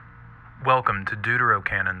Welcome to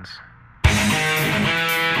Deuterocannons.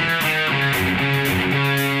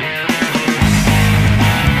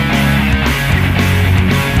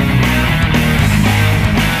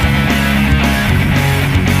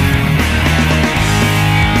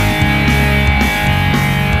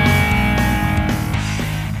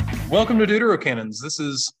 Welcome to Deuterocannons. This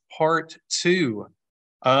is part 2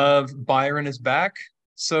 of Byron is Back.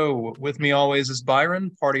 So with me always is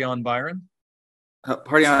Byron. Party on, Byron.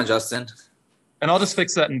 Party on, Justin. And I'll just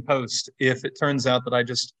fix that in post if it turns out that I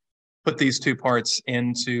just put these two parts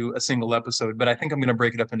into a single episode. But I think I'm going to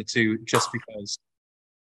break it up into two just because.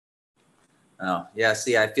 Oh, yeah.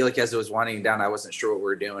 See, I feel like as it was winding down, I wasn't sure what we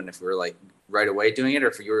were doing, if we were like right away doing it or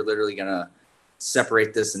if you were literally going to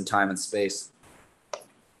separate this in time and space.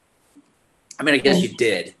 I mean, I guess you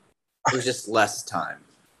did. It was just less time.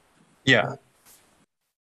 Yeah.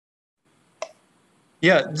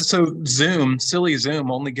 Yeah, so Zoom, silly Zoom,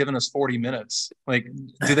 only giving us 40 minutes. Like,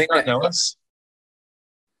 do they not know us?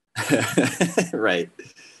 Right.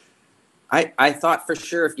 I thought for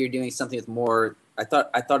sure if you're doing something with more, I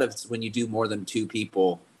thought it's when you do more than two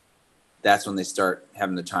people, that's when they start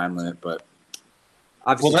having the time limit. But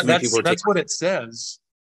obviously, well, that's what it says,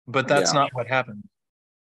 but that's not what happened.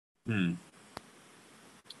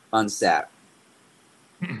 Unsat.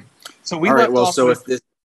 So we all right. left Well, off so with, if this,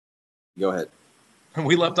 go ahead.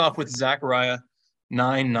 We left off with Zechariah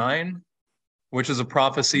 9:9, which is a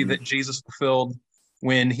prophecy that Jesus fulfilled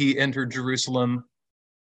when he entered Jerusalem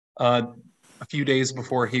a few days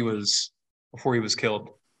before he was killed,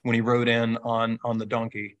 when he rode in on the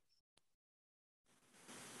donkey.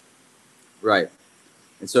 Right.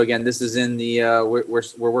 And so again, this is in the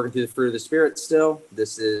we're working through the fruit of the Spirit still.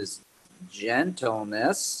 This is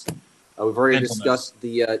gentleness. We've already discussed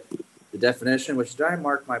the definition, which did I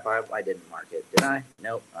mark my Bible? I didn't mark it. Did I?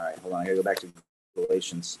 Nope. All right, hold on. I gotta go back to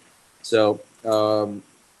Galatians. So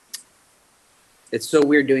it's so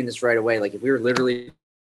weird doing this right away. Like if we were literally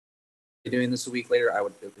doing this a week later,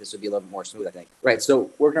 this would be a little bit more smooth, I think. Right.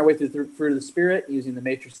 So working our way through the fruit of the Spirit using the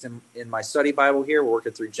matrix in my study Bible here. We're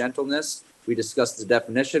working through gentleness. We discussed the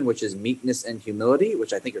definition, which is meekness and humility,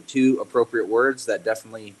 which I think are two appropriate words that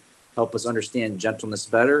definitely help us understand gentleness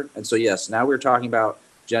better. And so yes, now we're talking about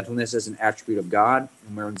gentleness as an attribute of God,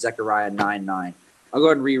 and we're in Zechariah 9:9. I'll go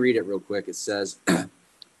ahead and reread it real quick. It says, and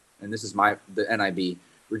this is the NIV,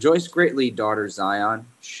 "Rejoice greatly, daughter Zion.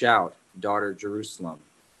 Shout, daughter Jerusalem.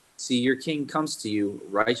 See, your king comes to you,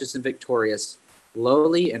 righteous and victorious,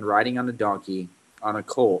 lowly and riding on a donkey, on a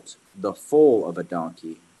colt, the foal of a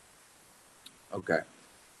donkey." Okay.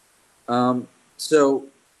 So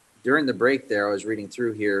during the break there, I was reading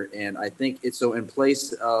through here, and I think it's so in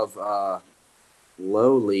place of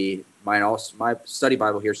lowly, my study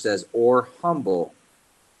Bible here says, or humble.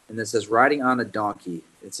 And it says riding on a donkey.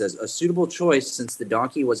 It says a suitable choice since the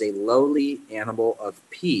donkey was a lowly animal of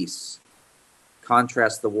peace.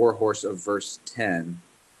 Contrast the war horse of verse 10.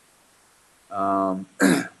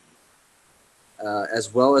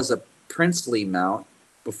 As well as a princely mount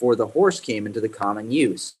before the horse came into the common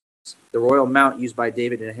use. The royal mount used by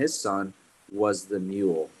David and his son was the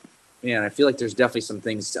mule. Man, I feel like there's definitely some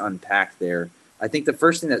things to unpack there. I think the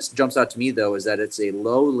first thing that jumps out to me, though, is that it's a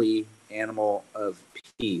lowly animal of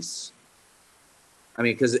peace. I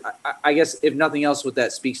mean, because I guess if nothing else, what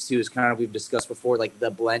that speaks to is kind of, we've discussed before, like the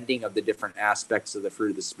blending of the different aspects of the fruit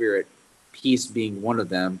of the Spirit, peace being one of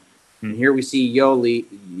them. And here we see lowly,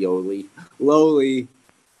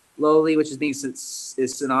 which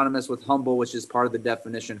is synonymous with humble, which is part of the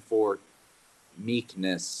definition for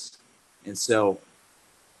meekness. And so,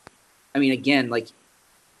 I mean, again, like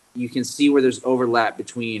you can see where there's overlap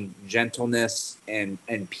between gentleness and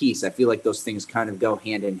peace. I feel like those things kind of go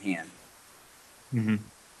hand in hand. Mm-hmm.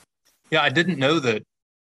 Yeah, I didn't know that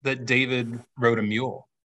David rode a mule.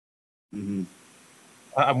 Mm-hmm.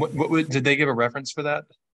 Did they give a reference for that?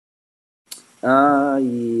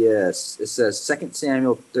 Yes. It says 2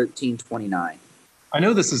 Samuel 13:29. I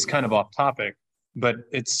know this is kind of off topic, but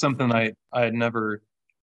it's something I had never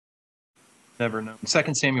known.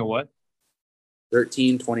 2 Samuel what?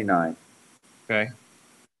 13:29. Okay.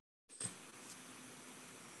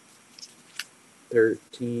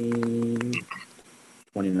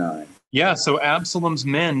 13:29. Yeah, so Absalom's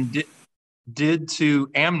men did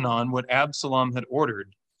to Amnon what Absalom had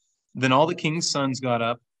ordered. Then all the king's sons got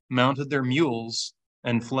up, mounted their mules,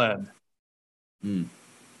 and fled.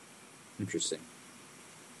 Interesting.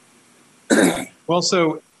 Well,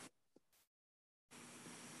 so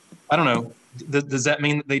I don't know. Does that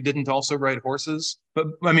mean that they didn't also ride horses? But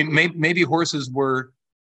I mean, maybe horses were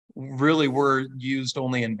used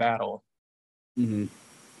only in battle. Mm-hmm.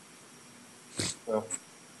 So.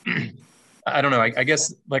 I don't know. I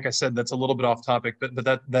guess, like I said, that's a little bit off topic, but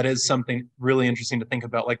that is something really interesting to think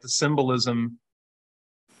about, like the symbolism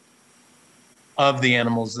of the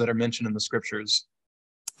animals that are mentioned in the scriptures.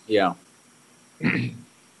 Yeah. Because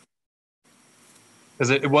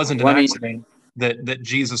it wasn't an accident that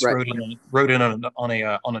Jesus right. rode in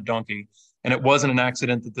on a donkey, and it wasn't an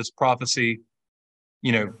accident that this prophecy,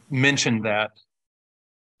 mentioned that.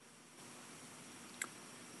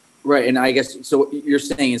 Right, and I guess so. You're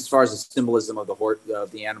saying, as far as the symbolism of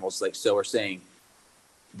the animals, like, so we're saying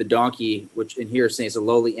the donkey, which in here is saying is a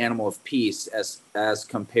lowly animal of peace, as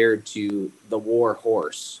compared to the war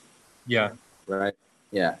horse. Yeah. Right.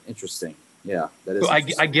 Yeah. Interesting. Yeah, that is. So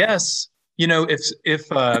I guess if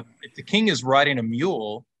the king is riding a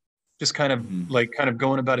mule, just kind of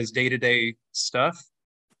going about his day-to-day stuff.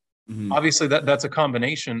 Mm-hmm. Obviously, that's a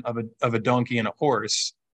combination of a donkey and a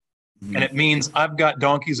horse. Mm-hmm. And it means I've got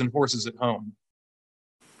donkeys and horses at home.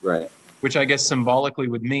 Right. Which I guess symbolically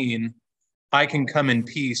would mean I can come in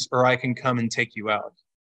peace or I can come and take you out.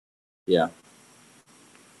 Yeah.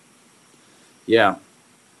 Yeah.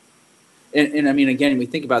 And I mean, again, we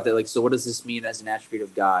think about that, like, so what does this mean as an attribute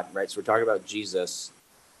of God, right? So we're talking about Jesus.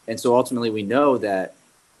 And so ultimately we know that,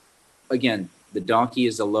 again, the donkey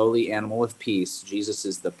is a lowly animal of peace. Jesus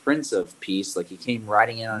is the Prince of Peace. Like, he came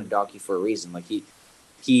riding in on a donkey for a reason. Like,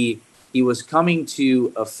 he was coming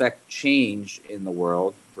to affect change in the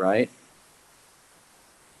world, right?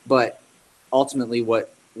 But ultimately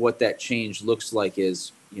what that change looks like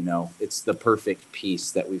is, it's the perfect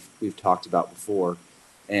peace that we've talked about before.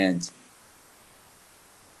 And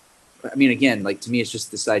I mean, again, like, to me, it's just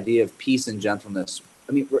this idea of peace and gentleness.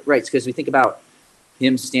 I mean, right, because we think about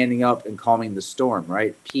him standing up and calming the storm,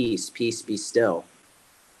 right? Peace, peace, be still.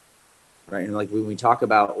 Right? And like, when we talk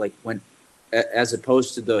about, like, when, as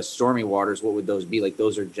opposed to the stormy waters, what would those be? Like,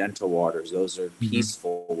 those are gentle waters. Those are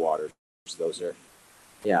peaceful waters. Those are,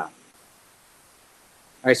 yeah. All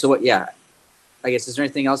right. So I guess, is there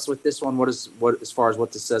anything else with this one? What as far as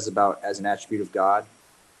what this says about as an attribute of God?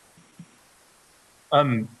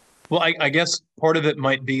 Well, I guess part of it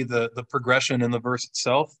might be the progression in the verse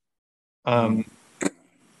itself. And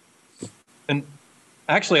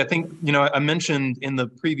actually, I think, I mentioned in the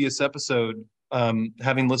previous episode,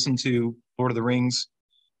 having listened to Lord of the Rings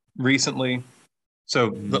recently,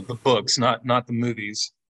 so the books, not the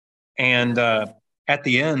movies. And at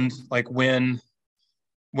the end, like when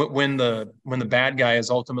the bad guy is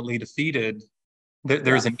ultimately defeated,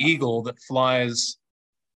 there's an eagle that flies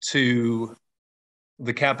to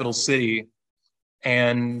the capital city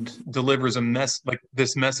and delivers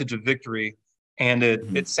this message of victory, and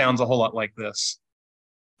it sounds a whole lot like this.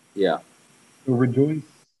 Yeah. So rejoice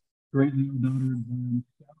greatly, O daughter of Zion.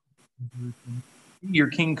 Your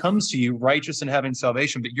king comes to you, righteous and having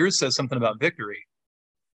salvation, but yours says something about victory.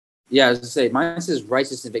 Yeah, as I say, mine says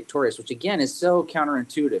righteous and victorious, which again is so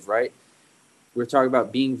counterintuitive, right? We're talking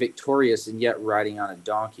about being victorious and yet riding on a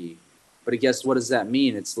donkey. But I guess, what does that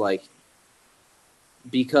mean? It's like,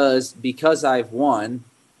 because I've won,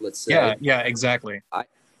 let's say. Yeah, exactly.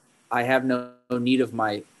 I have no need of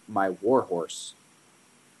my war horse.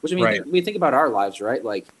 Which, I mean, we think about our lives, right?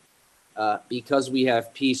 Like, because we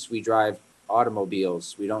have peace, we drive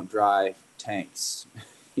automobiles. We don't drive tanks,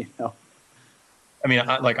 I mean,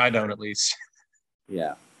 I don't, at least.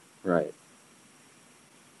 Yeah, right.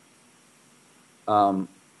 So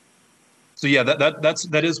yeah,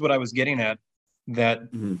 that is what I was getting at. That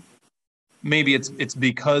maybe it's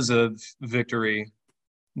because of victory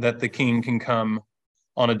that the king can come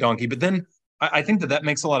on a donkey. But then I think that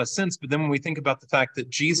makes a lot of sense. But then when we think about the fact that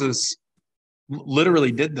Jesus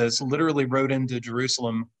literally did this, literally rode into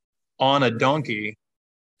Jerusalem on a donkey.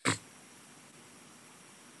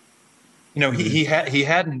 He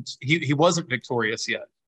wasn't victorious yet,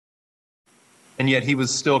 and yet he was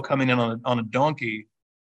still coming in on a donkey.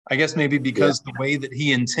 I guess maybe because the way that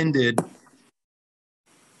he intended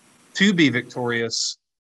to be victorious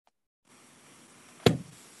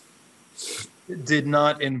did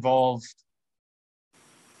not involve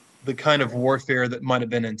the kind of warfare that might have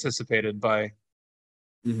been anticipated by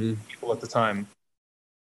people at the time.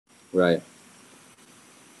 Right.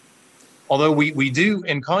 Although we do,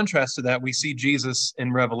 in contrast to that, we see Jesus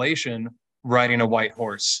in Revelation riding a white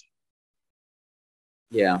horse.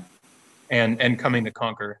 Yeah. And coming to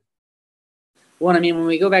conquer. Well, I mean, when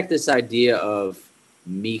we go back to this idea of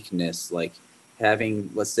meekness, like having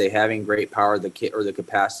great power, or the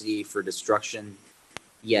capacity for destruction,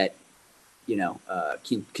 yet,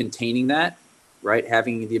 containing that, right?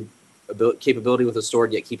 Having the capability with a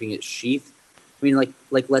sword, yet keeping it sheathed. I mean,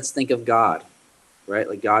 like let's think of God, right?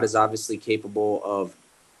 Like, God is obviously capable of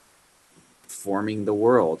forming the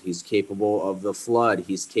world. He's capable of the flood.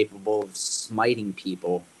 He's capable of smiting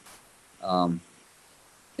people. And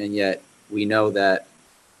yet we know that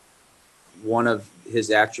one of his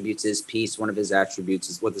attributes is peace. One of his attributes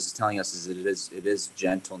is, what this is telling us, is that it is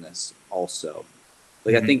gentleness also.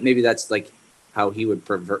 Like, I think maybe that's like how he would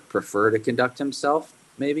prefer to conduct himself,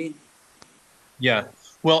 maybe. Yeah.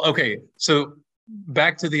 Well, okay. So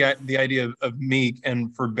back to the idea of meek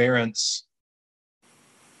and forbearance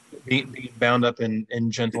being bound up in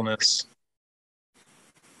gentleness.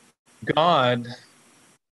 God,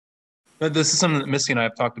 this is something that Missy and I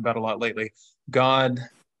have talked about a lot lately. God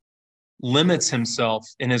limits himself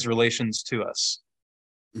in his relations to us.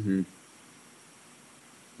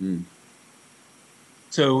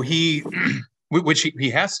 So which he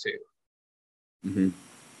has to.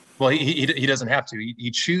 Well, he doesn't have to.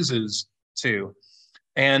 He chooses to.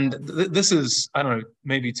 And this is, I don't know,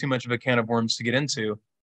 maybe too much of a can of worms to get into,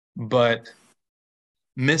 but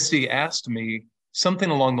Misty asked me something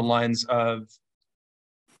along the lines of,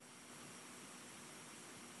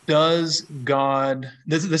 does God,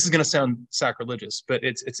 this is going to sound sacrilegious, but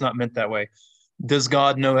it's not meant that way. Does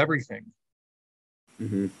God know everything?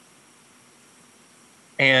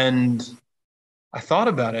 And I thought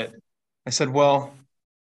about it. I said, well,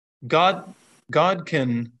 God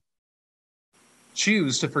can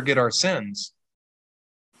choose to forget our sins.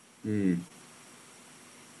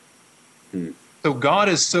 So God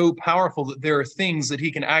is so powerful that there are things that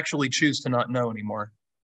he can actually choose to not know anymore.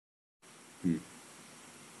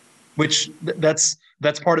 Which that's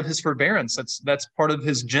part of his forbearance. That's part of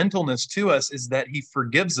his gentleness to us, is that he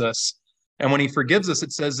forgives us. And when he forgives us,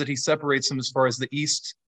 it says that he separates them as far as the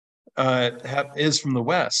east is from the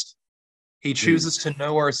west. He chooses to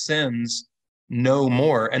know our sins no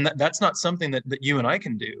more. And that's not something that you and I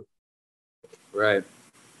can do. Right.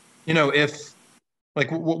 You know, if like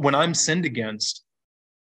when I'm sinned against,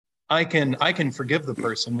 I can forgive the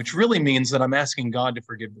person, which really means that I'm asking God to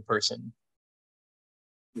forgive the person.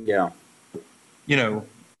 Yeah. You know,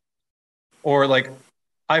 or like,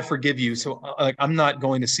 I forgive you, so like I'm not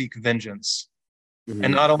going to seek vengeance.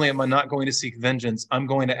 And not only am I not going to seek vengeance, I'm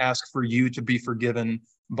going to ask for you to be forgiven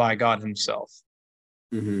by God himself.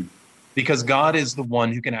 Because God is the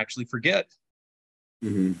one who can actually forget.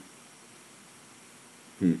 Yeah.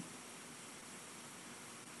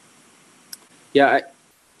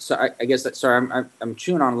 I guess that. Sorry, I'm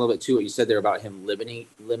chewing on a little bit too what you said there about him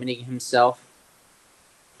limiting himself.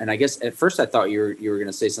 And I guess at first I thought you were going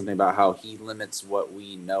to say something about how he limits what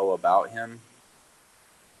we know about him.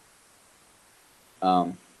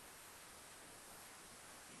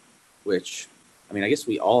 Which, I mean, I guess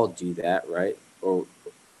we all do that, right? Or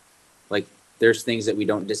like, there's things that we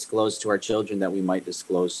don't disclose to our children that we might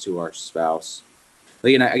disclose to our spouse.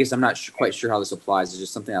 Like, and I guess I'm not quite sure how this applies. It's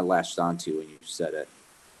just something I latched onto when you said it.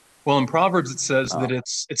 Well, in Proverbs, it says that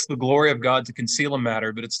it's the glory of God to conceal a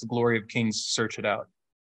matter, but it's the glory of kings to search it out.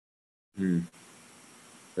 Right.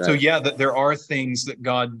 So yeah, that there are things that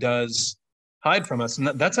God does hide from us, and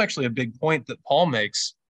that's actually a big point that Paul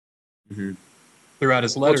makes throughout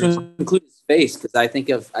his letters. Well, to include his face, because I think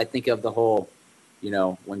of the whole, you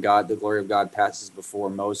know, when the glory of God passes before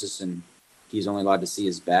Moses, and he's only allowed to see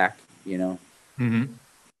his back. You know.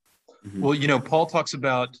 Well, you know, Paul talks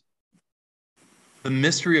about the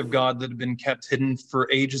mystery of God that had been kept hidden for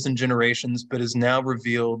ages and generations, but is now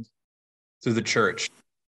revealed through the church.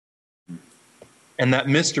 And that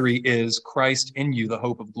mystery is Christ in you, the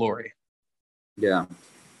hope of glory. Yeah.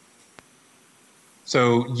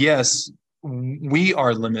 So, yes, we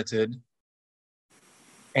are limited.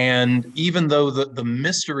 And even though the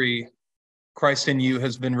mystery, Christ in you,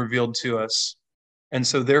 has been revealed to us, and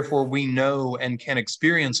so therefore we know and can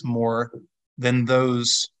experience more than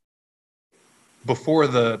those before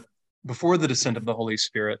the descent of the Holy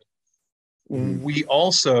Spirit. We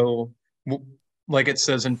also, like it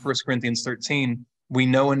says in 1 Corinthians 13, we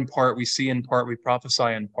know in part, we see in part, we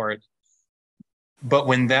prophesy in part. But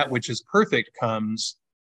when that which is perfect comes,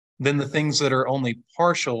 then the things that are only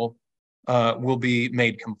partial will be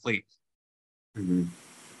made complete. And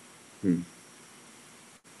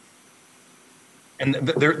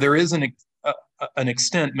there is an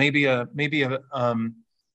extent, maybe an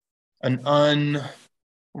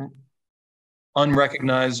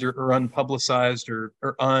unrecognized or unpublicized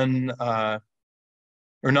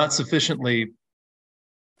or not sufficiently,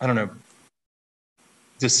 I don't know,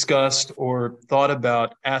 discussed or thought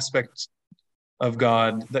about aspects of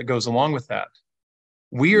God that goes along with that.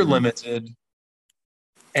 We are limited,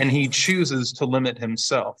 and he chooses to limit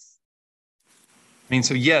himself. I mean,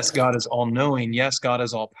 so yes, God is all-knowing. Yes, God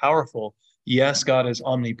is all-powerful. Yes, God is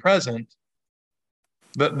omnipresent.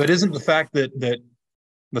 But isn't the fact that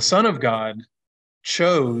the Son of God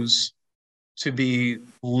chose to be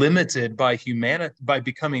limited by humanity, by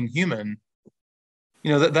becoming human,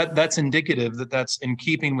 that's indicative that that's in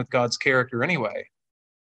keeping with God's character anyway.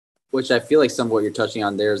 Which I feel like some of what you're touching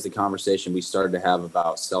on there is the conversation we started to have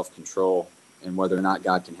about self-control and whether or not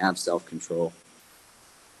God can have self-control.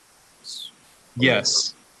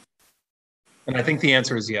 Yes. And I think the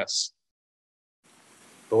answer is yes.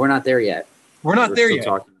 But we're not there yet. We're still yet.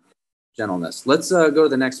 Talking gentleness. Let's go to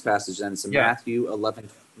the next passage then. It's Matthew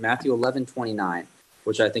 11:29,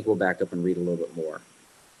 which I think we'll back up and read a little bit more.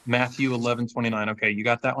 Matthew 11:29. Okay, you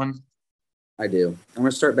got that one? I do. I'm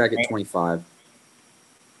going to start back at 25.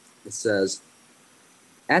 It says,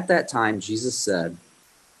 "At that time, Jesus said,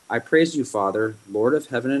 I praise you, Father, Lord of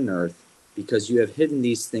heaven and earth, because you have hidden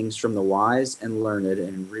these things from the wise and learned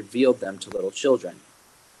and revealed them to little children.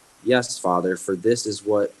 Yes, Father, for this is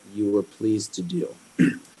what you were pleased to do.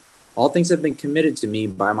 All things have been committed to me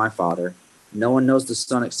by my Father. No one knows the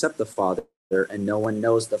Son except the Father, and no one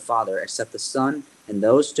knows the Father except the Son, and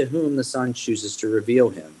those to whom the Son chooses to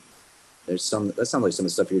reveal him." That sounds like some of the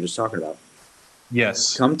stuff you were just talking about.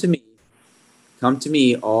 Yes. Come to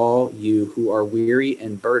me, all you who are weary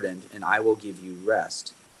and burdened, and I will give you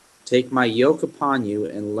rest. Take my yoke upon you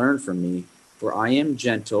and learn from me, for I am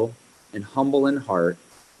gentle and humble in heart,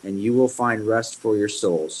 and you will find rest for your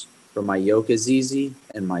souls. For my yoke is easy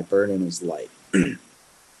and my burden is light.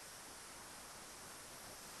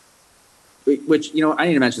 Which, I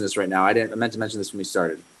need to mention this right now. I meant to mention this when we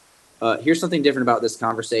started. Here's something different about this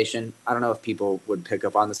conversation. I don't know if people would pick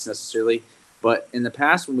up on this necessarily, but in the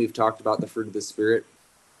past when we've talked about the fruit of the Spirit,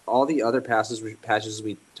 all the other passages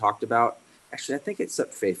we talked about, actually I think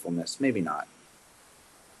except faithfulness, maybe not.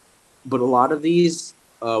 But a lot of these,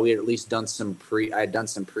 we had at least done I had done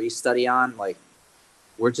some pre-study on. Like,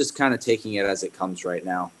 we're just kind of taking it as it comes right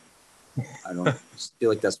now. I don't just feel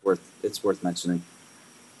like it's worth mentioning.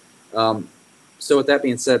 So with that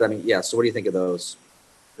being said, so what do you think of those,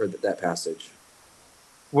 or that passage?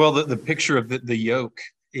 Well, the picture of the yoke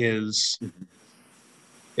is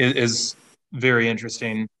very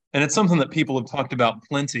interesting, and it's something that people have talked about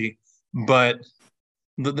plenty. But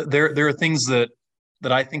there are things that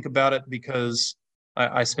I think about it because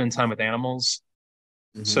I spend time with animals.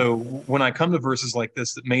 Mm-hmm. So when I come to verses like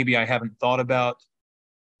this that maybe I haven't thought about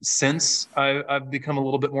since I've become a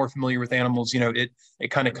little bit more familiar with animals, it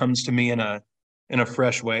kind of comes to me in a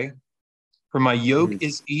fresh way. For my yoke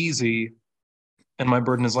is easy and my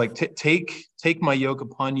burden is light. Take my yoke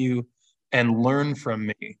upon you and learn from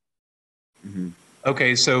me. Mm-hmm.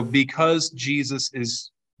 Okay, so because Jesus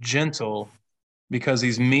is gentle, because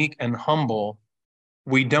he's meek and humble,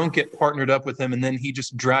 we don't get partnered up with him and then he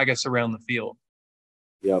just drag us around the field.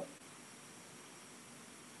 Yep.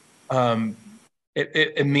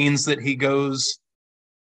 It means that he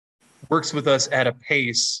works with us at a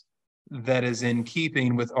pace that is in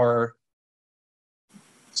keeping with our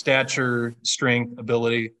stature, strength,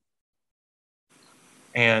 ability,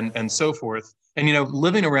 and so forth. And,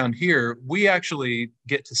 living around here, we actually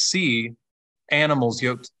get to see animals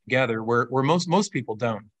yoked together where most people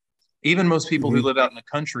don't. Even most people who live out in the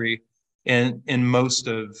country and in most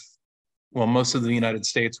of the United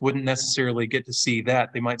States wouldn't necessarily get to see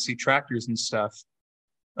that. They might see tractors and stuff,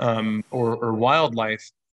 or wildlife.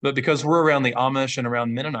 But because we're around the Amish and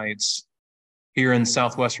around Mennonites here in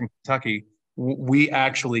southwestern Kentucky, we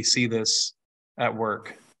actually see this at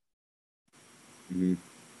work. Mm-hmm.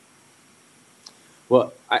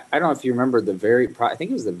 Well, I don't know if you remember I think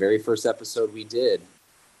it was the very first episode we did.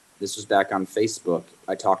 This was back on Facebook.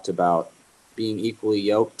 I talked about being equally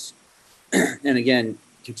yoked. And again,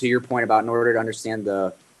 to your point about in order to understand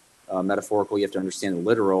the metaphorical, you have to understand the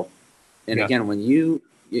literal. And again, when you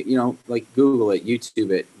like Google it,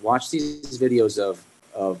 YouTube it, watch these videos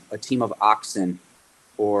of a team of oxen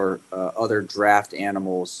or other draft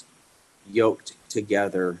animals yoked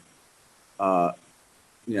together,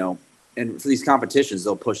 and for these competitions,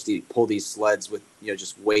 they'll pull these sleds with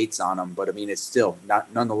just weights on them. But it's still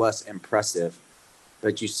nonetheless impressive.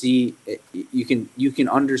 But you see, you can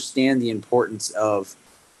understand the importance of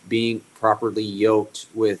being properly yoked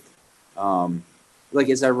with. Like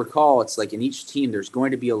as I recall, it's like in each team there's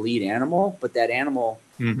going to be a lead animal, but that animal,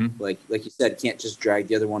 like you said, can't just drag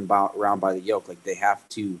the other one around by the yoke. Like they have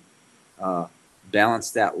to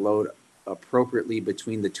balance that load appropriately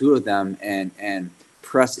between the two of them and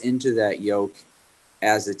press into that yoke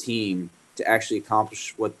as a team to actually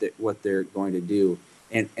accomplish what they're going to do.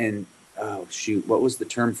 And oh shoot, what was the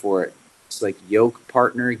term for it? It's like yoke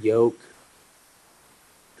partner,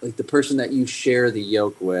 like the person that you share the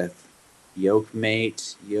yoke with. yoke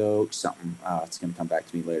mate, yoke something. It's going to come back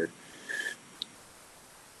to me later.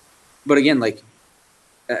 But again, like,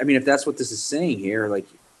 I mean, if that's what this is saying here, like,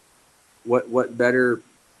 what better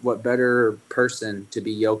person to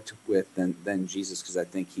be yoked with than Jesus? Because I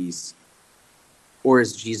think or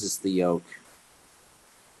is Jesus the yoke?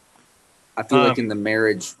 I feel like in the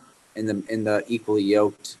marriage, in the equally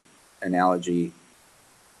yoked analogy,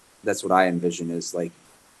 that's what I envision is like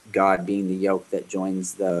God being the yoke that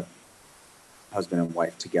joins the husband and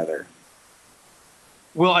wife together.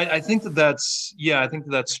 Well, I think that's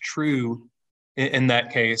true in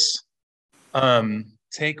that case.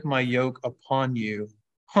 Take my yoke upon you.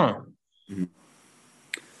 Huh. Mm-hmm.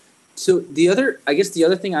 So the other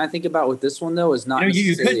thing I think about with this one though is not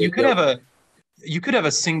necessarily you could have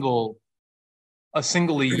a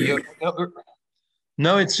singly yoke.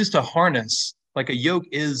 No, it's just a harness. Like a yoke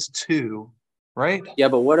is two, right? Yeah,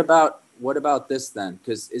 but what about this then?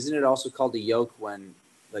 Because isn't it also called a yoke when,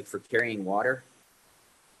 like, for carrying water?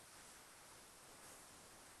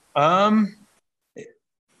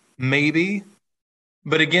 Maybe,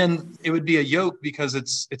 but again, it would be a yoke because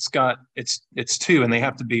it's two, and they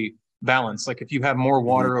have to be balanced. Like if you have more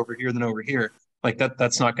water over here than over here, like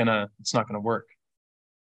it's not gonna work.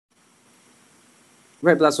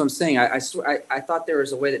 Right, but that's what I'm saying. I thought there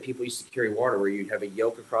was a way that people used to carry water where you'd have a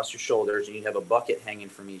yoke across your shoulders and you'd have a bucket hanging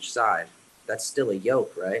from each side. That's still a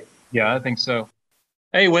yoke, right? Yeah, I think so.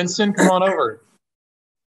 Hey, Winston, come on over.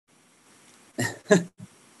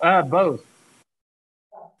 Both.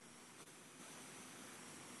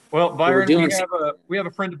 Well, Byron, we have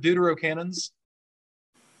a friend of Deuterocannon's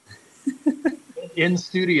in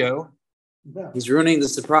studio. He's ruining the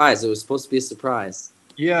surprise. It was supposed to be a surprise.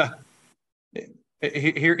 Yeah.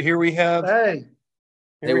 Here we have. Hey,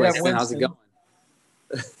 Winston, how's it going?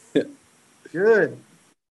 Good.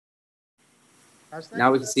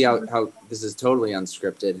 Now we can see how this is totally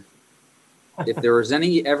unscripted. If there was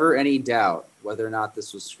ever any doubt whether or not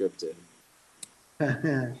this was scripted.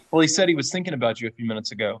 Well, he said he was thinking about you a few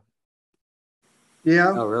minutes ago.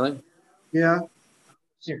 Yeah. Oh, really? Yeah.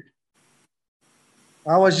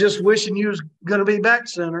 I was just wishing you was going to be back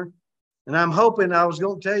sooner. And I'm hoping I was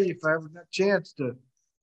going to tell you if I ever got a chance to.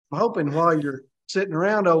 I'm hoping while you're sitting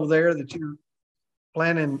around over there that you're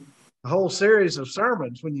planning a whole series of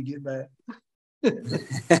sermons when you get back.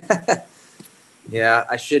 Yeah,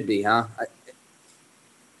 I should be, huh?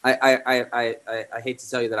 I hate to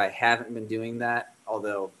tell you that I haven't been doing that.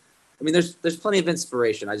 Although, I mean, there's plenty of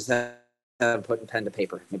inspiration. I just haven't put pen to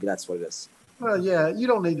paper. Maybe that's what it is. Well, yeah, you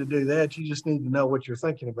don't need to do that. You just need to know what you're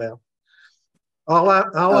thinking about. All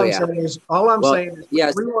I'm saying is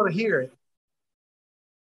yes. We want to hear it.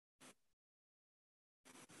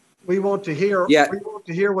 We want to hear. Yeah. We want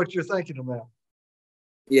to hear what you're thinking about.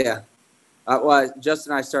 Yeah. Well,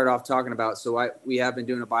 Justin and I started off talking about. So we have been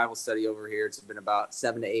doing a Bible study over here. It's been about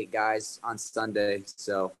 7 to 8 guys on Sunday.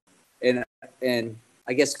 So, and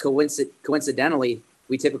I guess coincidentally,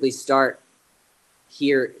 we typically start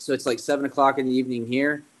here. So it's like 7 o'clock in the evening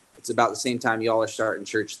here. It's about the same time y'all are starting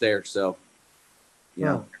church there. So, you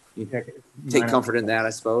know, you take comfort in that,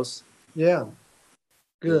 I suppose. Yeah.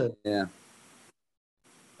 Good. Yeah.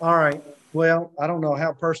 All right. Well, I don't know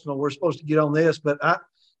how personal we're supposed to get on this, but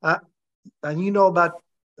and you know about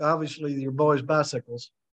obviously your boys'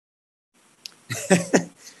 bicycles.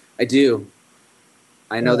 I do.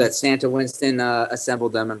 I know that Santa Winston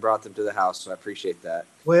assembled them and brought them to the house, so I appreciate that.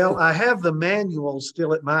 Well, I have the manuals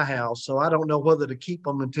still at my house, so I don't know whether to keep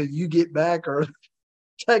them until you get back or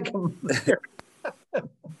take them there.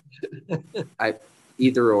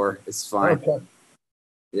 Either or, it's fine. Okay.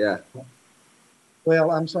 Yeah.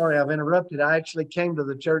 Well, I'm sorry I've interrupted. I actually came to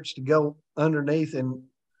the church to go underneath and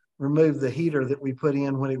remove the heater that we put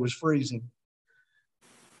in when it was freezing.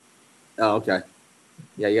 Oh, okay.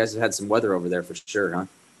 Yeah, you guys have had some weather over there for sure, huh?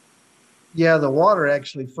 Yeah, the water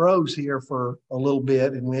actually froze here for a little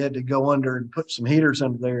bit, and we had to go under and put some heaters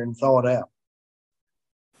under there and thaw it out.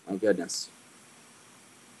 Oh, goodness.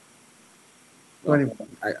 Well, anyway.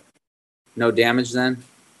 No damage then?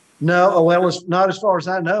 No, well, it's not as far as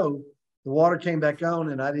I know. The water came back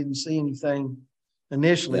on, and I didn't see anything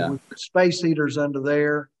initially. Yeah. We put space heaters under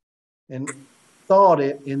there and thawed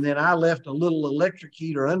it, and then I left a little electric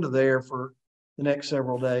heater under there for the next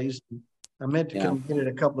several days. I meant to come get it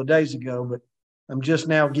a couple of days ago, but I'm just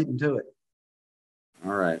now getting to it.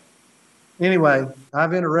 All right. Anyway,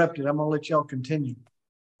 I've interrupted. I'm going to let y'all continue.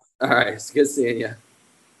 All right. It's good seeing you.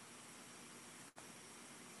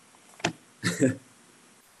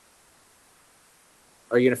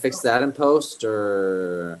 Are you going to fix that in post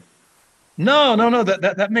or? No.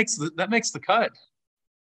 That makes the cut.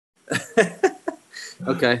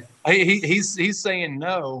 Okay. He's saying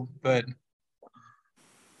no, but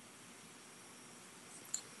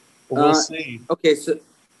we'll see. Okay, so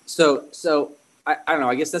I don't know.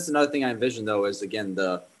 I guess that's another thing I envision though is again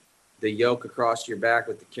the yoke across your back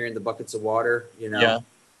with carrying the buckets of water, Yeah.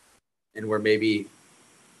 and where maybe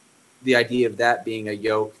the idea of that being a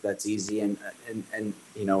yoke that's easy and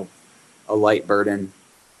a light burden.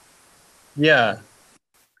 Yeah.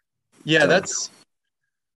 Yeah, So- that's.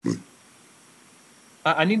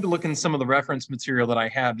 I need to look in some of the reference material that I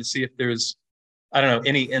have to see if there's, I don't know,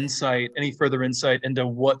 any further insight into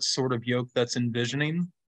what sort of yoke that's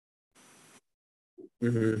envisioning.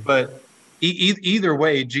 Mhm. But either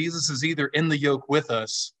way, Jesus is either in the yoke with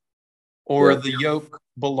us, or the yoke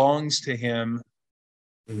belongs to him,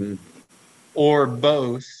 Mhm. or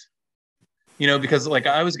both. Because like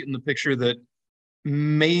I was getting the picture that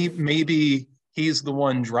maybe he's the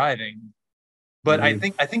one driving, but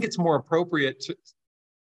Mhm. I think it's more appropriate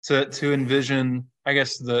to envision, I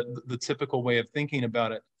guess, the typical way of thinking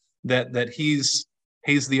about it, that he's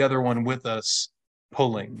the other one with us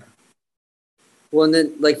pulling. Well, and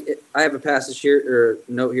then I have a passage here or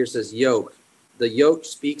note here says yoke. The yoke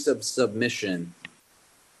speaks of submission,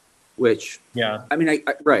 which Yeah. I mean,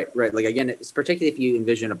 right. Like again, it's particularly if you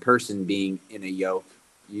envision a person being in a yoke,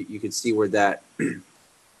 you could see where that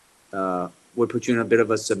would put you in a bit of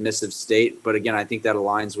a submissive state. But again, I think that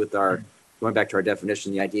aligns with our going back to our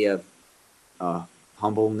definition, the idea of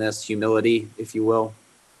humbleness, humility, if you will.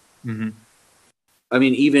 Mm-hmm. I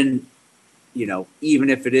mean, even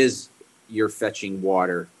if it is you're fetching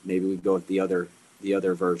water, maybe we go with the other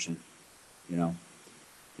version, and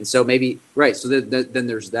so maybe right. So then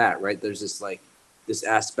there's that, right? There's this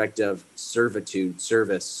aspect of servitude,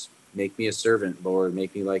 service. Make me a servant, Lord.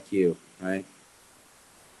 Make me like you, right?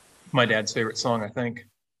 My dad's favorite song, I think.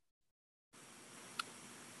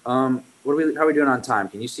 How are we doing on time?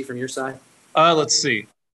 Can you see from your side? Let's see.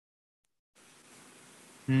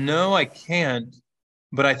 No, I can't.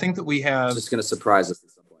 But I think that we have. It's just going to surprise us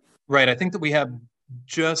at some point. Right. I think that we have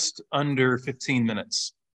just under 15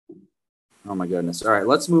 minutes. Oh my goodness. All right,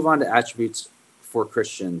 let's move on to attributes for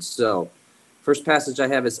Christians. So, first passage I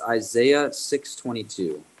have is Isaiah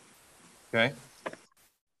 6:22. Okay.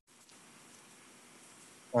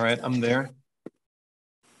 All right, I'm there.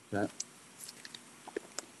 Okay.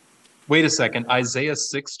 Wait a second. Isaiah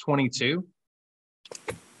 6:22?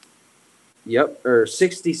 Yep, or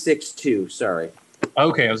 66:2, sorry.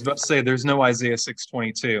 Okay, I was about to say there's no Isaiah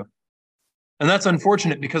 6:22. And that's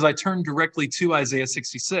unfortunate because I turned directly to Isaiah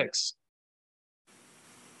 66.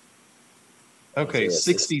 Okay,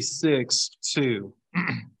 66:2.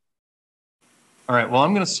 All right, well,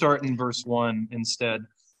 I'm going to start in verse 1 instead.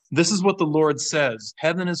 This is what the Lord says: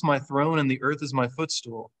 Heaven is my throne and the earth is my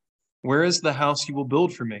footstool. Where is the house you will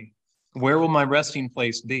build for me? Where will my resting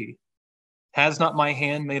place be? Has not my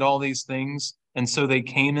hand made all these things, and so they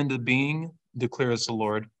came into being, declares the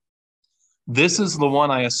Lord. This is the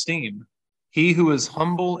one I esteem, he who is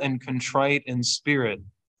humble and contrite in spirit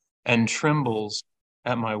and trembles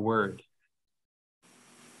at my word.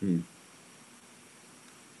 Now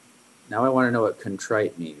I want to know what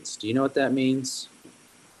contrite means. Do you know what that means?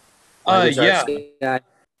 Yeah.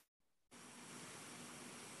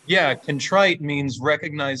 Yeah, contrite means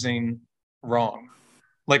recognizing wrong.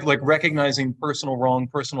 Like recognizing personal wrong,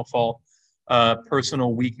 personal fault,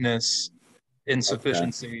 personal weakness,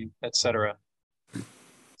 insufficiency, etc.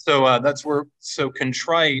 So that's where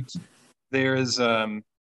contrite, there's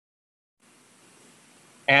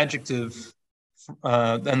adjective,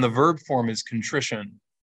 and the verb form is contrition.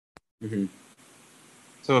 Mm-hmm.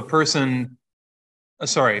 So a person,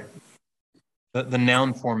 the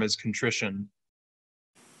noun form is contrition.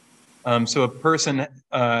 So a person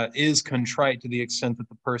is contrite to the extent that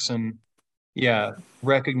the person,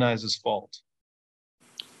 recognizes fault.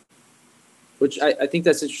 Which I think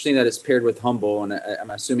that's interesting that it's paired with humble, and I'm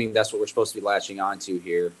assuming that's what we're supposed to be latching onto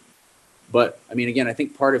here. But I mean, again, I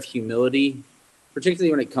think part of humility, particularly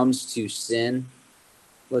when it comes to sin,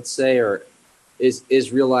 let's say, or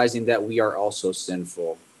is realizing that we are also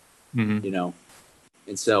sinful, Mm-hmm.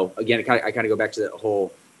 And so again, I kind of go back to that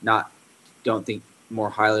whole don't think more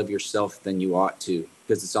highly of yourself than you ought to,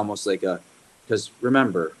 because it's almost like because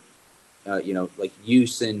remember, like you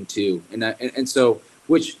sin too, and so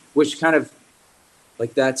which kind of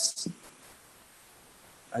like that's,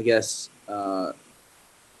 I guess, I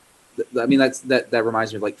mean that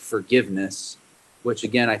reminds me of like forgiveness, which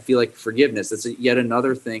again I feel like forgiveness, that's yet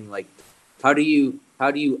another thing. Like how do you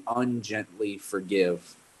ungently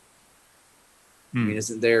forgive? I mean,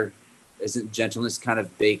 isn't gentleness kind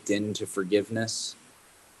of baked into forgiveness?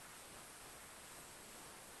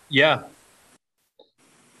 Yeah.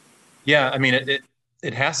 Yeah, I mean,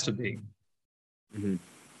 it has to be. Mm-hmm.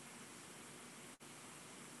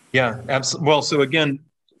 Yeah, absolutely. Well, so again,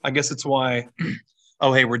 I guess it's why.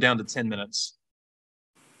 Oh, hey, we're down to 10 minutes.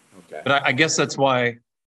 Okay. But I guess that's why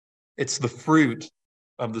it's the fruit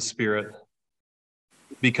of the Spirit,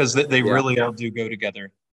 because they Yeah. really all do go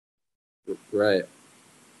together. Right.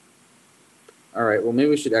 All right. Well, maybe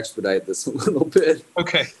we should expedite this a little bit.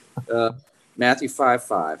 Okay. Matthew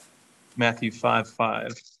 5:5. Matthew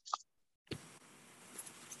 5:5.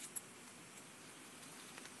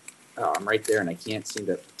 Oh, I'm right there, and I can't seem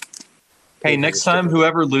to. Hey, next time,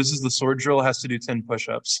 whoever loses the sword drill has to do 10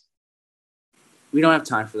 push-ups. We don't have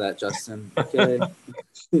time for that, Justin. Okay.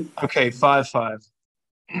 Okay, 5:5.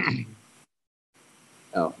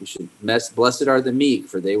 Oh, we should. Blessed are the meek,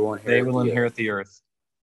 for they will inherit. They will inherit the earth.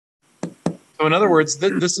 So, in other words,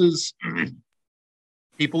 this is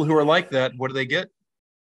people who are like that. What do they get?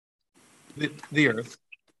 The earth.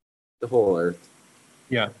 The whole earth.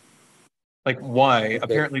 Yeah. Like, why? Okay.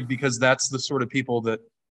 Apparently, because that's the sort of people that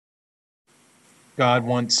God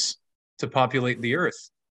wants to populate the earth.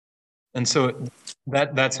 And so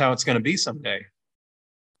that's how it's going to be someday.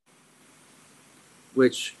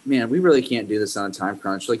 Which, man, we really can't do this on a time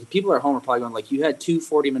crunch. Like, people at home are probably going, like, you had 2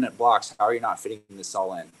 40-minute blocks. How are you not fitting this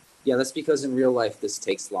all in? Yeah, that's because in real life this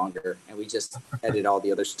takes longer, and we just edit all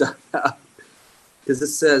the other stuff out. Because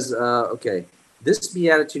this says, okay, this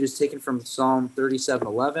beatitude is taken from Psalm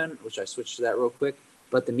 37:11, which I switched to that real quick.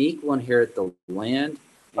 But the meek will inherit the land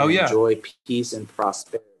and enjoy peace and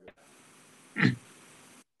prosperity.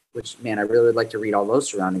 Which, man, I really would like to read all those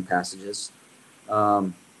surrounding passages.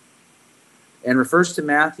 And refers in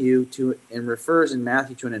Matthew to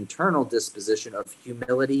an internal disposition of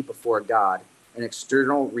humility before God, an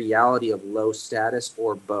external reality of low status,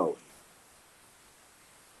 or both.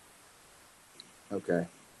 Okay.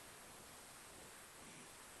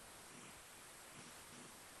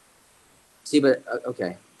 See, but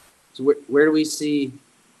okay. So where do we see?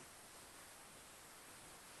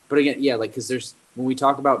 But again, yeah, like, because there's, when we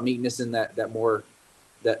talk about meekness in the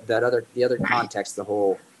other context, the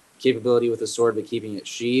whole capability with the sword but keeping it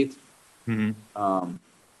sheathed. Mm-hmm.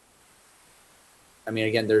 I mean,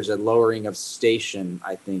 again, there's a lowering of station,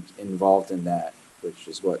 I think, involved in that, which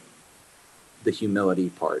is what the humility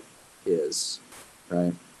part is,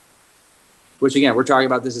 right? Which, again, we're talking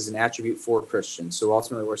about this as an attribute for Christians. So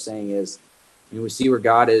ultimately, what we're saying is, I mean, we see where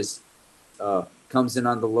God comes in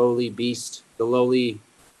on the lowly beast, the lowly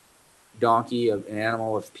donkey, of an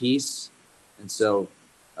animal of peace, and so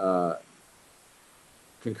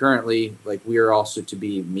concurrently, like, we are also to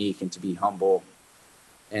be meek and to be humble,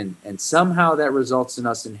 and somehow that results in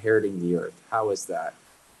us inheriting the earth. How is that?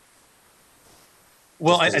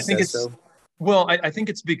 Well, I think it's so? Well, I think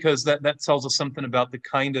it's because that tells us something about the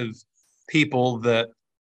kind of people that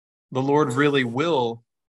the Lord really will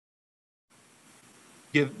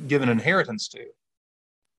give an inheritance to.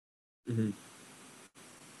 Mm-hmm.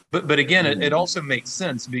 But again, it also makes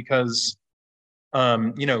sense because,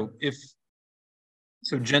 if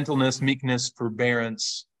so, gentleness, meekness,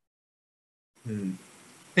 forbearance. Mm-hmm.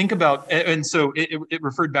 Think about, and so it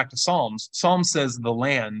referred back to Psalms. Psalm says the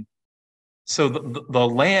land. So the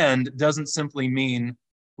land doesn't simply mean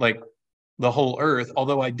like the whole earth,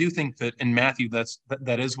 although I do think that in Matthew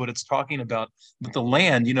that is what it's talking about. But the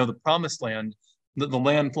land, the promised land, the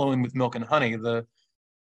land flowing with milk and honey, the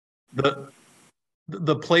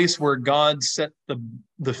place where God set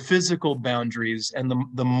the physical boundaries and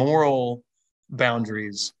the moral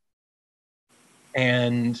boundaries,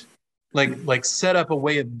 and like set up a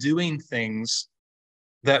way of doing things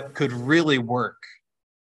that could really work.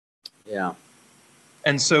 Yeah.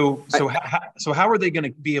 And so how are they going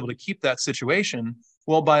to be able to keep that situation?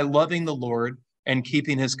 Well, by loving the Lord and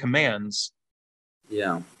keeping his commands.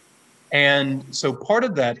 Yeah. And so part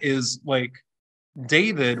of that is, like,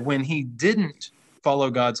 David, when he didn't follow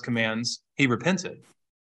God's commands, he repented.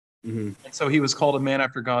 Mm-hmm. And so he was called a man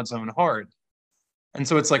after God's own heart. And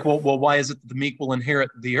so it's like, well, why is it that the meek will inherit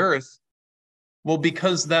the earth? Well,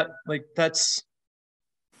 because that's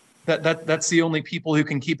the only people who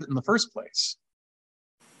can keep it in the first place.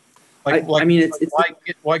 I mean, it's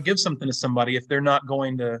why give something to somebody if they're not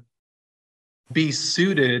going to be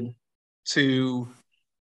suited to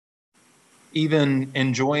even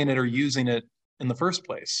enjoying it or using it in the first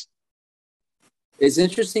place? It's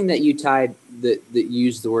interesting that you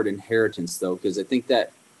used the word inheritance, though, because I think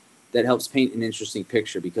that helps paint an interesting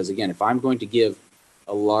picture. Because again, if I'm going to give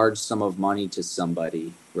a large sum of money to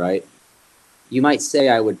somebody, right, you might say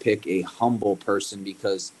I would pick a humble person,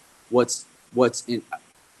 because what's in,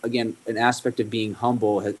 again, an aspect of being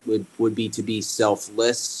humble would be to be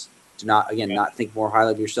selfless, to not think more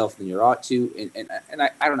highly of yourself than you ought to. And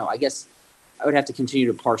I don't know, I guess I would have to continue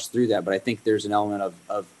to parse through that, but I think there's an element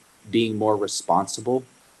of being more responsible,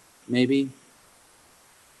 maybe,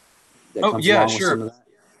 that comes along with some of that.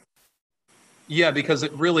 Yeah, because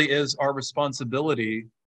it really is our responsibility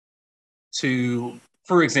to,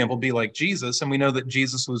 for example, be like Jesus. And we know that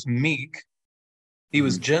Jesus was meek. He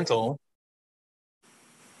was gentle.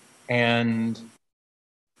 And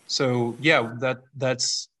so, yeah,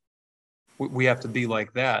 that's, we have to be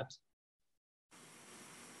like that.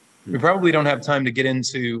 We probably don't have time to get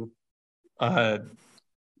into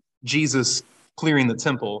Jesus clearing the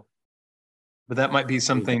temple, but that might be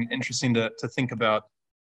something interesting to think about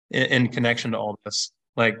in connection to all this.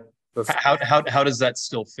 Like, how does that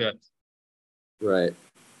still fit? Right.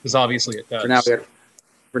 Because obviously it does.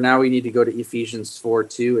 For now, we need to go to Ephesians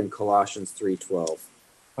 4:2 and Colossians 3:12.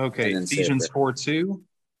 Okay, Ephesians 4:2.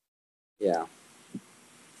 Yeah.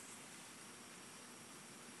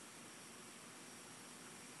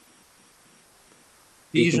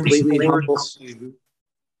 Ephesians 4:2.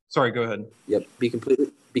 Sorry, go ahead. Yep. Be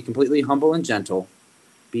completely humble and gentle.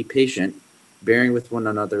 Be patient, bearing with one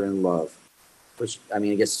another in love. Which, I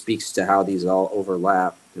mean, I guess speaks to how these all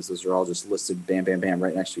overlap, because those are all just listed bam, bam, bam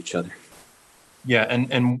right next to each other. Yeah,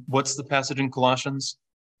 and what's the passage in Colossians?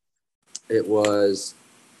 It was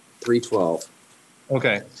 3:12.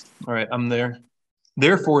 Okay. All right, I'm there.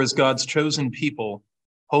 Therefore, as God's chosen people,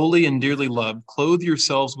 holy and dearly loved, clothe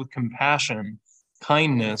yourselves with compassion,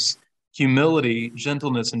 kindness, humility,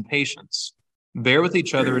 gentleness, and patience. Bear with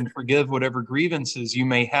each other and forgive whatever grievances you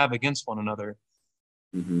may have against one another.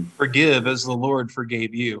 Mm-hmm. Forgive as the Lord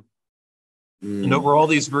forgave you. And over all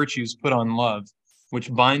these virtues, put on love,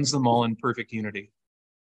 which binds them all in perfect unity.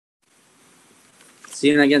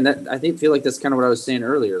 See, and again, that I feel like that's kind of what I was saying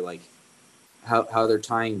earlier, like how they're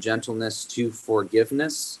tying gentleness to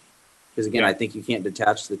forgiveness. Because again, I think you can't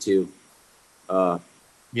detach the two. I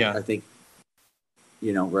think,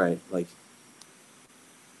 right, like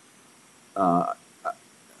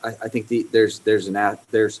I think there's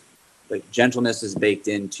like gentleness is baked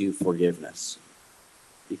into forgiveness.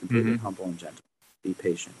 Be completely humble and gentle. Be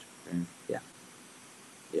patient. Yeah.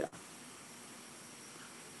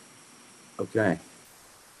 Okay.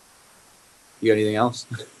 You got anything else?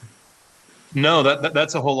 No,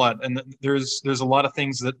 that's a whole lot, and there's a lot of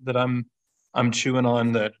things that I'm chewing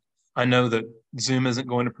on that I know that Zoom isn't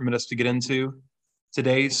going to permit us to get into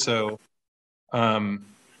today. So,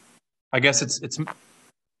 I guess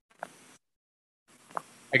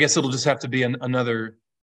I guess it'll just have to be another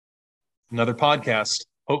podcast,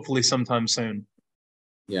 hopefully sometime soon.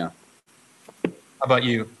 Yeah. How about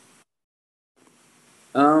you?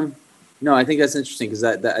 No, I think that's interesting because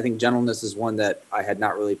that I think gentleness is one that I had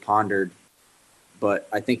not really pondered, but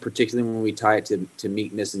I think particularly when we tie it to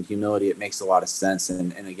meekness and humility, it makes a lot of sense.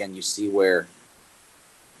 And again, you see where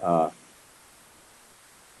it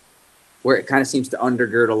kind of seems to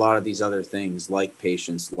undergird a lot of these other things like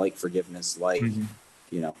patience, like forgiveness, like,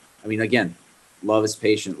 I mean, again, love is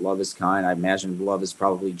patient, love is kind. I imagine love is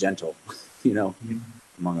probably gentle,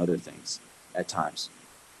 among other things at times.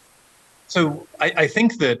 So I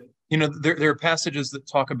think that, there are passages that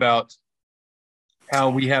talk about how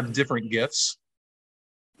we have different gifts.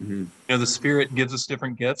 The Spirit gives us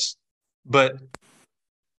different gifts, but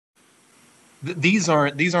these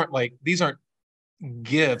aren't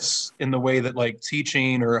gifts in the way that like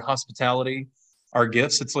teaching or hospitality are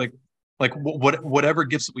gifts. It's like whatever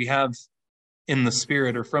gifts that we have in the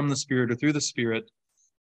Spirit or from the Spirit or through the Spirit,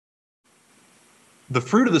 the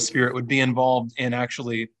fruit of the Spirit would be involved in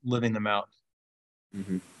actually living them out.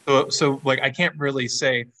 So like I can't really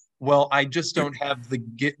say, well, I just don't have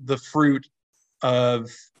the fruit of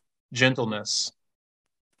gentleness.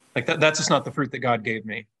 Like that's just not the fruit that God gave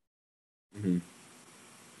me.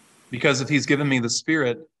 Because if He's given me the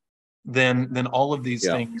Spirit, then all of these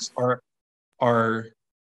things are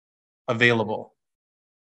available.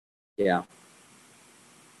 Yeah.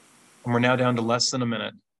 And we're now down to less than a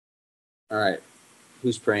minute. All right.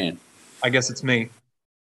 Who's praying? I guess it's me.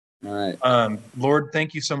 All right. Lord,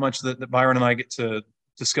 thank you so much that Byron and I get to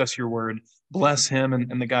discuss your word. Bless him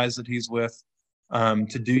and the guys that he's with to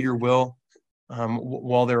do your will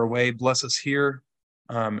while they're away. Bless us here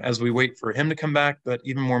as we wait for him to come back, but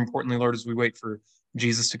even more importantly, Lord, as we wait for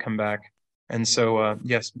Jesus to come back. And so,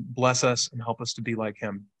 yes, bless us and help us to be like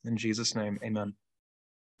him. In Jesus' name, amen.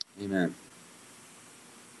 Amen.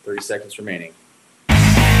 30 seconds remaining.